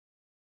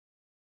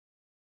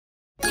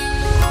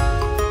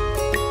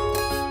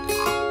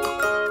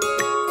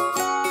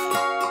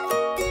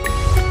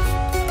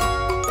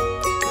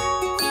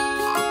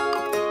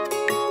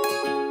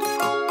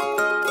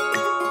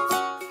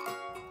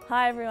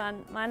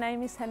everyone, my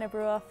name is Hannah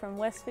Brewer from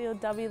Westfield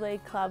W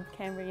League Club,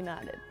 Canberra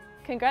United.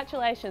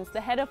 Congratulations,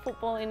 the Head of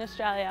Football in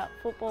Australia,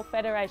 Football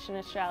Federation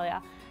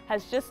Australia,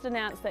 has just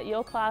announced that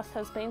your class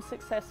has been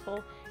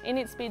successful in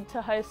its bid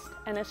to host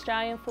an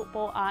Australian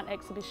football art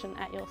exhibition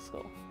at your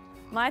school.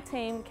 My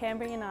team,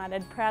 Canberra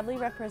United, proudly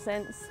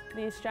represents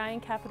the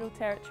Australian Capital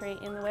Territory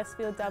in the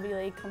Westfield W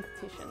League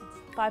competitions.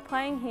 By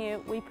playing here,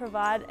 we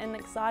provide an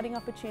exciting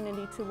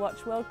opportunity to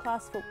watch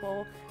world-class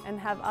football and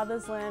have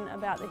others learn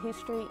about the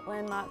history,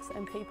 landmarks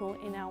and people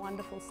in our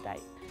wonderful state.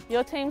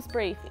 Your team's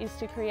brief is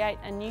to create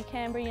a new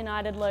Canberra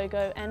United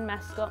logo and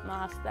mascot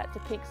mask that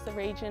depicts the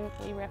region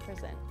we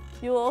represent.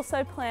 You will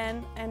also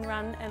plan and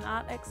run an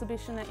art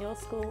exhibition at your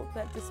school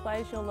that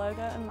displays your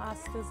logo and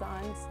mask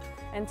designs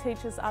and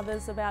teaches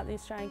others about the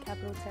Australian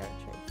Capital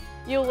Territory.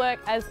 You'll work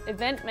as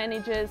event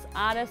managers,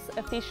 artists,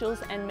 officials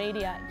and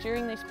media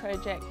during this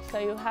project, so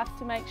you'll have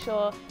to make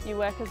sure you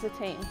work as a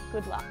team.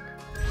 Good luck.